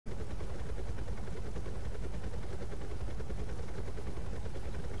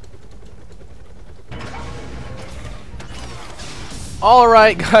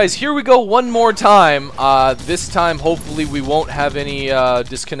Alright guys, here we go one more time. This time hopefully we won't have any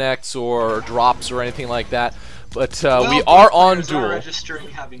disconnects or drops or anything like that. But we are on duel. Registering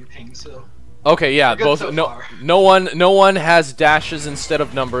having ping, so okay, yeah, both so no one has dashes instead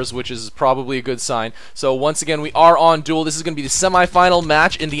of numbers, which is probably a good sign. So once again, we are on duel. This is going to be the semi-final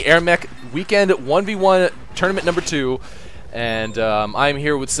match in the AirMech Weekend 1v1 Tournament number 2. And I'm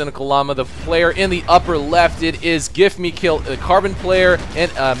here with Cynical Llama, the player in the upper left. It is Gifmekill, the Carbon player, and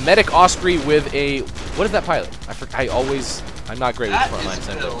Medic Osprey with a... What is that pilot? I'm not great with frontline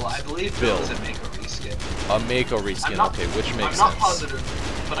sense. Bill. I believe Bill is a Mako reskin. A Mako reskin, okay, which makes sense. I'm not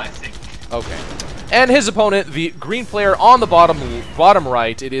positive, but I think. Okay. And his opponent, the green player on the bottom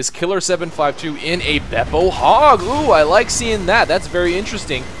right, it is Killer752 in a Beppo Hog. Ooh, I like seeing that. That's very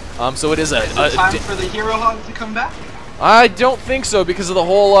interesting. So it is Is it time for the Hero Hog to come back? I don't think so because of the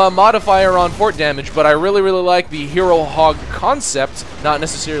whole modifier on fort damage, but I really like the Hero Hog concept, not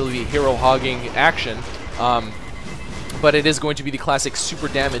necessarily the Hero Hogging action. But it is going to be the classic super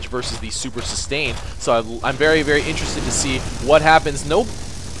damage versus the super sustain. So I'm very interested to see what happens. No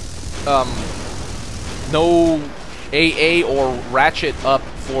AA or Ratchet up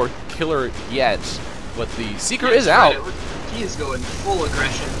for Killer yet, but the Seeker is out. He is going full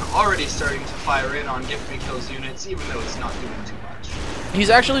aggression, already starting to fire in on Gifmekill's units, even though it's not doing too much. He's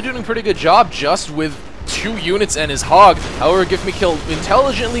actually doing a pretty good job just with 2 units and his Hog. However, Gifmekill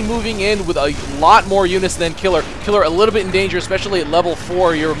intelligently moving in with a lot more units than Killer. Killer a little bit in danger, especially at level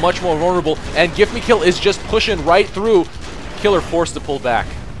 4. You're much more vulnerable, and Gifmekill is just pushing right through. Killer forced to pull back.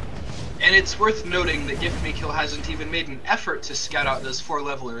 And it's worth noting that Gifmekill hasn't even made an effort to scout out those 4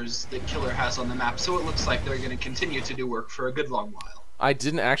 levelers that Killer has on the map, so it looks like they're going to continue to do work for a good long while. I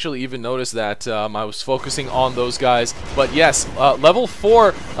didn't actually even notice that. I was focusing on those guys. But yes, level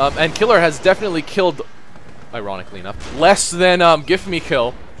 4, and Killer has definitely killed, ironically enough, less than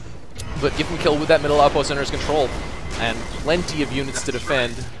Gifmekill. But Gifmekill with that middle outpost under his control, and plenty of units to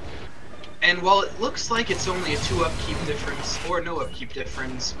defend. And while it looks like it's only a 2 upkeep difference, or no upkeep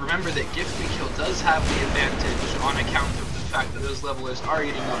difference, remember that Gifmekill does have the advantage on account of the fact that those levelers are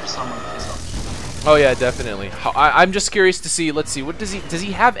eating up some of his upkeep. Oh yeah, definitely. I'm just curious to see, let's see, what does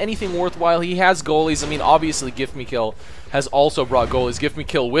he have anything worthwhile? He has goalies. I mean, obviously Gifmekill has also brought goalies.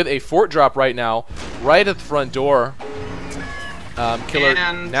 Gifmekill with a fort drop right now, right at the front door. Killer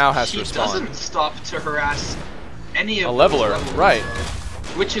now has to respond. He doesn't stop to harass any of a leveler, right.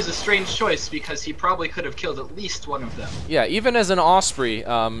 Which is a strange choice because he probably could have killed at least one of them. Yeah, even as an Osprey,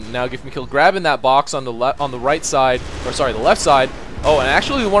 now Gifmekill grabbing that box on the right side, or sorry, the left side. Oh, and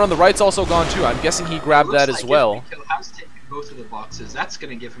actually the one on the right's also gone too. I'm guessing he grabbed that as well. Gifmekill has taken both of the boxes. That's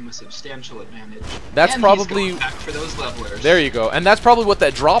going to give him a substantial advantage. That's and probably he's going back for those levelers. There you go, and that's probably what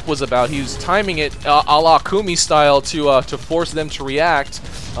that drop was about. He was timing it a la Kumi style to force them to react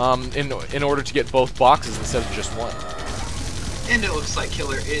in order to get both boxes instead of just one. And it looks like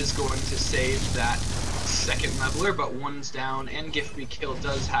Killer is going to save that second leveler, but one's down, and Gifmekill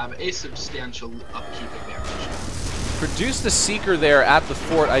does have a substantial upkeep advantage. Produced a Seeker there at the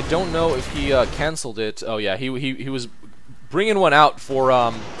fort. I don't know if he canceled it. Oh yeah, he was bringing one out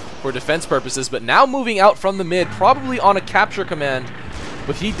for defense purposes, but now moving out from the mid, probably on a capture command.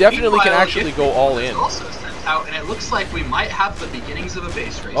 But he definitely can actually go all in. Also sent out, and it looks like we might have the beginnings of a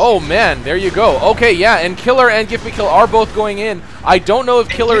base race. Oh man, there you go. Okay, yeah, and Killer and Gifmekill are both going in. I don't know if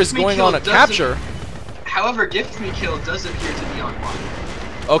Killer is going on a capture. However, Gifmekill does appear to be on one.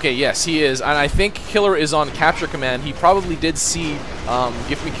 Okay, yes, he is, and I think Killer is on capture command. He probably did see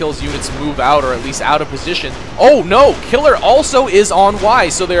Gifmekill's units move out, or at least out of position. Oh no, Killer also is on Y,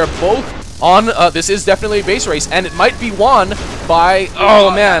 so they are both on. This is definitely a base race, and it might be won by.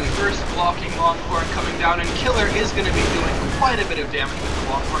 Oh man! First blocking Longhorn coming down, and Killer is going to be doing quite a bit of damage with the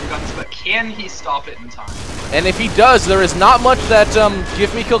Longhorn guns, but can he stop it in time? And if he does, there is not much that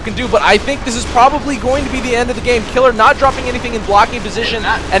Gifmekill can do, but I think this is probably going to be the end of the game. Killer not dropping anything in blocking position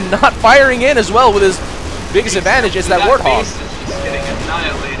and not firing in as well with his biggest advantage is that Warthog. Base is just getting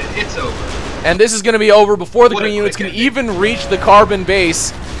annihilated. It's over. And this is going to be over before the green units can even reach the Carbon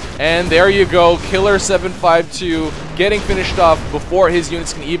base. And there you go, Killer752 getting finished off before his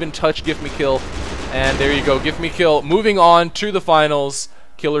units can even touch Gifmekill. And there you go, Gifmekill moving on to the finals.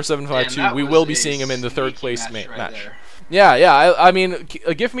 Killer752, we will be seeing him in the third place match. Yeah, I mean,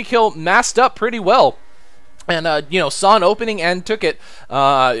 Gifmekill masked up pretty well. And, you know, saw an opening and took it.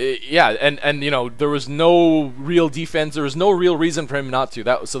 Yeah, and you know, there was no real defense. There was no real reason for him not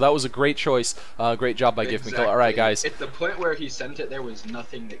to. So that was a great choice. Great job by Gifmekill. All right, guys. At the point where he sent it, there was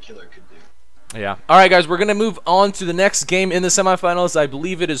nothing that Killer could do. Yeah. All right, guys, we're going to move on to the next game in the semifinals. I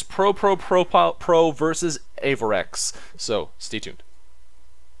believe it is Pro versus Averex. So, stay tuned.